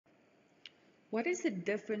What is the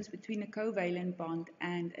difference between a covalent bond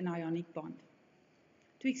and an ionic bond?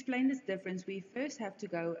 To explain this difference, we first have to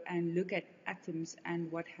go and look at atoms and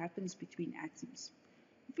what happens between atoms.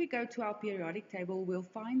 If we go to our periodic table, we'll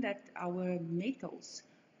find that our metals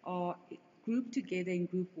are grouped together in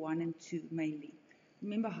group 1 and 2 mainly.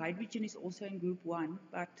 Remember, hydrogen is also in group 1,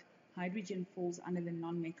 but hydrogen falls under the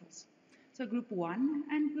nonmetals. So group 1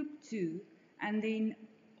 and group 2, and then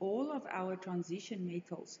all of our transition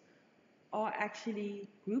metals are actually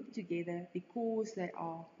grouped together because they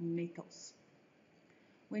are metals.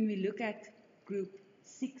 When we look at group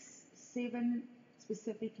 6, 7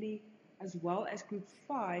 specifically, as well as group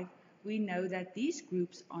 5, we know that these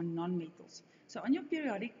groups are nonmetals. So on your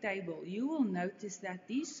periodic table, you will notice that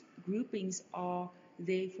these groupings are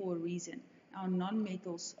there for a reason. Our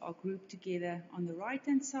nonmetals are grouped together on the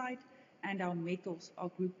right-hand side, and our metals are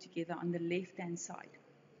grouped together on the left-hand side.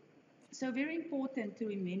 So very important to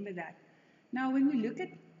remember that. Now, when we look at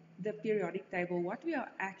the periodic table, what we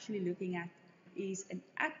are actually looking at is an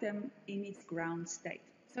atom in its ground state.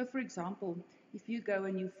 So, for example, if you go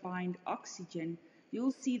and you find oxygen,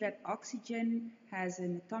 you'll see that oxygen has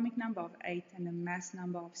an atomic number of 8 and a mass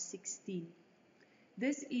number of 16.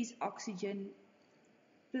 This is oxygen,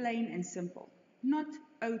 plain and simple. Not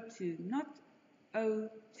O2, not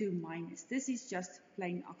O2 minus. This is just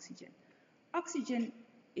plain oxygen. Oxygen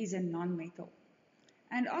is a nonmetal.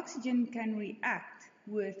 And oxygen can react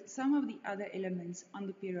with some of the other elements on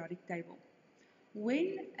the periodic table.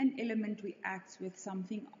 When an element reacts with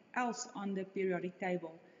something else on the periodic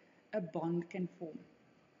table, a bond can form.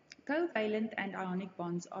 Covalent and ionic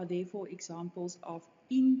bonds are therefore examples of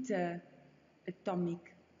interatomic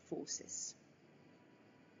forces.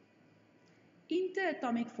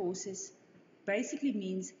 Interatomic forces basically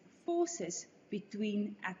means forces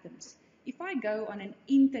between atoms. If I go on an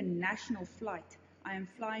international flight, I am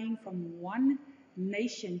flying from one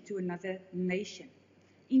nation to another nation.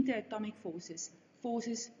 Interatomic forces,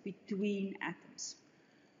 forces between atoms.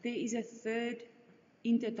 There is a third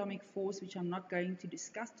interatomic force which I'm not going to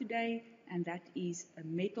discuss today, and that is a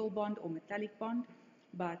metal bond or metallic bond,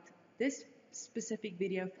 but this specific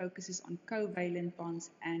video focuses on covalent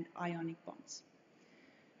bonds and ionic bonds.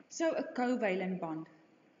 So a covalent bond,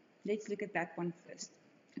 let's look at that one first.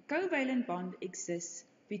 A covalent bond exists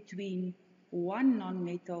between one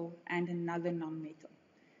nonmetal and another nonmetal.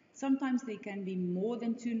 Sometimes there can be more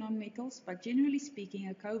than two nonmetals, but generally speaking,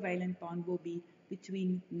 a covalent bond will be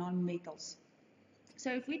between nonmetals.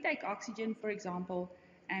 So if we take oxygen, for example,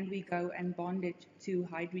 and we go and bond it to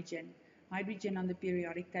hydrogen, hydrogen on the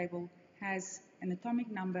periodic table has an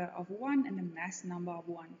atomic number of 1 and a mass number of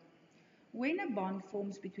 1. When a bond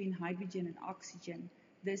forms between hydrogen and oxygen,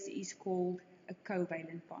 this is called a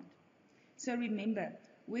covalent bond. So remember,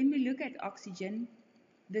 when we look at oxygen,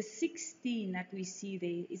 the 16 that we see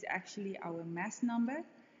there is actually our mass number,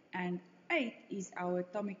 and 8 is our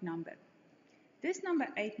atomic number. This number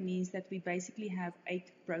 8 means that we basically have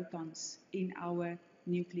 8 protons in our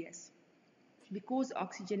nucleus. Because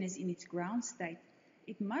oxygen is in its ground state,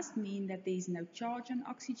 it must mean that there is no charge on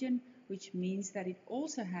oxygen, which means that it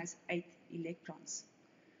also has 8 electrons.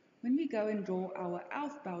 When we go and draw our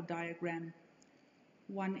Aufbau diagram,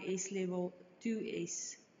 1s level,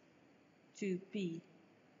 2s, 2p,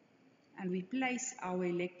 and we place our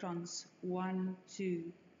electrons 1,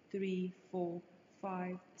 2, 3, 4,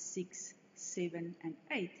 5, 6, 7, and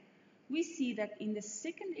 8, we see that in the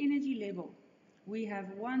second energy level, we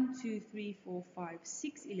have 1, 2, 3, 4, 5,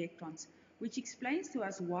 6 electrons, which explains to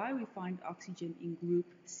us why we find oxygen in group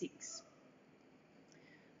 6.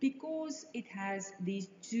 Because it has these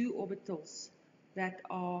two orbitals that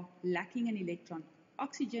are lacking an electron,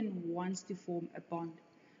 oxygen wants to form a bond.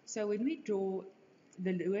 So when we draw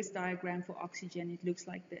the Lewis diagram for oxygen, it looks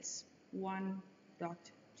like this: 1,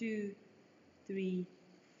 2, 3,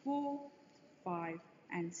 4, 5,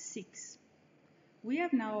 and 6. We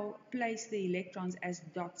have now placed the electrons as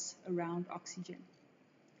dots around oxygen.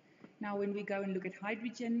 Now when we go and look at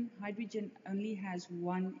hydrogen, hydrogen only has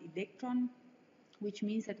 1 electron, which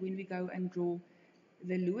means that when we go and draw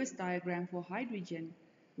the Lewis diagram for hydrogen,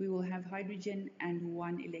 we will have hydrogen and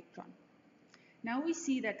 1 electron. Now we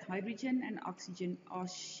see that hydrogen and oxygen are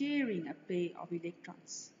sharing a pair of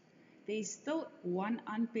electrons. There is still 1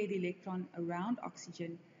 unpaired electron around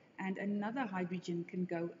oxygen, and another hydrogen can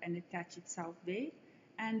go and attach itself there.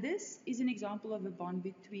 And this is an example of a bond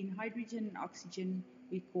between hydrogen and oxygen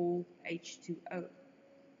we call H2O.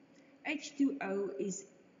 H2O is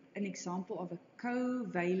an example of a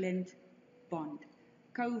covalent bond,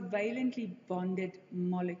 covalently bonded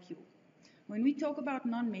molecule. When we talk about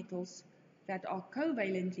nonmetals that are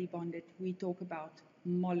covalently bonded, we talk about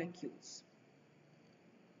molecules.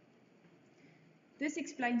 This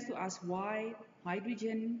explains to us why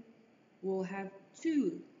hydrogen will have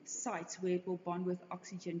two sites where it will bond with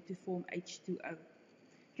oxygen to form H2O.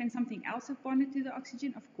 Can something else have bonded to the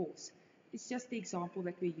oxygen? Of course. It's just the example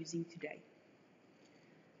that we're using today.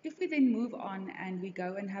 If we then move on and we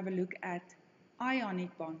go and have a look at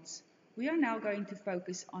ionic bonds, we are now going to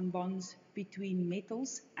focus on bonds between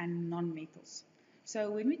metals and nonmetals.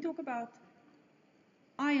 So when we talk about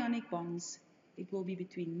ionic bonds, it will be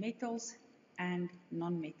between metals and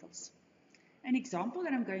nonmetals. An example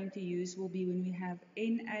that I'm going to use will be when we have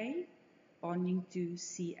Na bonding to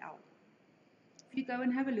Cl. If you go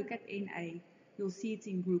and have a look at Na, you'll see it's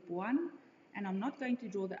in group 1, and I'm not going to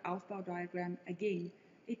draw the Aufbau diagram again.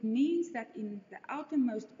 It means that in the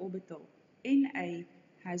outermost orbital, Na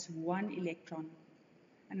has 1 electron,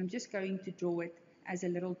 and I'm just going to draw it as a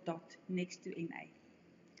little dot next to Na.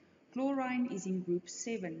 Chlorine is in group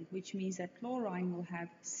 7, which means that chlorine will have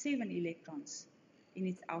 7 electrons in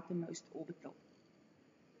its outermost orbital.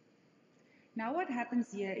 Now what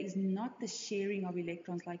happens here is not the sharing of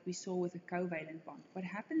electrons like we saw with a covalent bond. What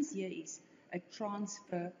happens here is a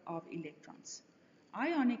transfer of electrons.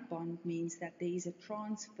 Ionic bond means that there is a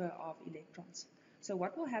transfer of electrons. So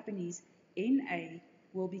what will happen is Na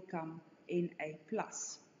will become Na+,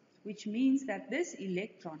 which means that this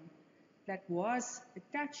electron that was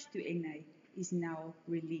attached to Na is now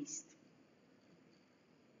released.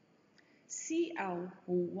 Cl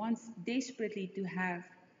wants desperately to have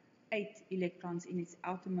 8 electrons in its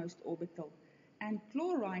outermost orbital, and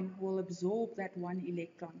chlorine will absorb that 1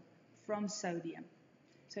 electron from sodium.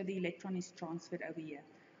 So the electron is transferred over here.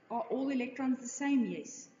 Are all electrons the same?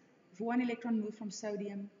 Yes. If 1 electron moves from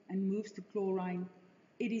sodium and moves to chlorine,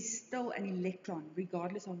 it is still an electron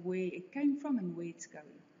regardless of where it came from and where it's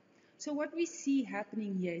going. So what we see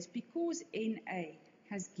happening here is because Na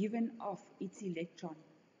has given off its electron,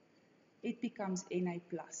 it becomes Na+.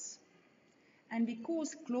 And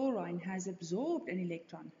because chlorine has absorbed an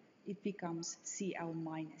electron, it becomes Cl-.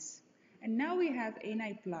 And now we have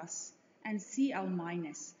Na+ and Cl-,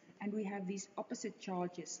 and we have these opposite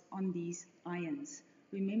charges on these ions.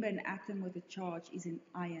 Remember, an atom with a charge is an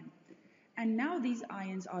ion. And now these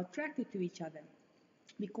ions are attracted to each other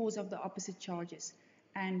because of the opposite charges,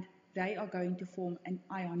 and they are going to form an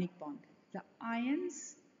ionic bond. The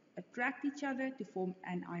ions attract each other to form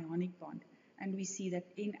an ionic bond, and we see that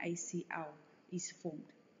NaCl is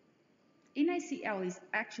formed. NaCl is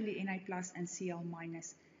actually Na+ and Cl-,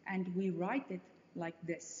 and we write it like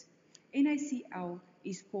this. NaCl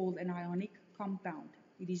is called an ionic compound.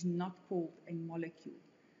 It is not called a molecule.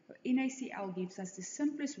 So NaCl gives us the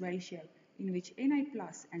simplest ratio in which Na+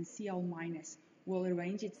 and Cl- will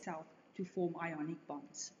arrange itself to form ionic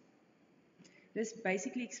bonds. This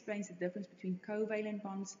basically explains the difference between covalent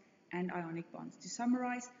bonds and ionic bonds. To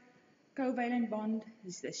summarize, covalent bond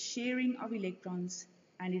is the sharing of electrons,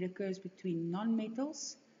 and it occurs between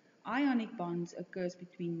nonmetals. Ionic bonds occurs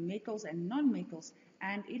between metals and nonmetals,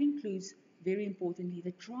 and it includes, very importantly,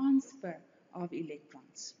 the transfer of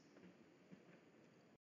electrons.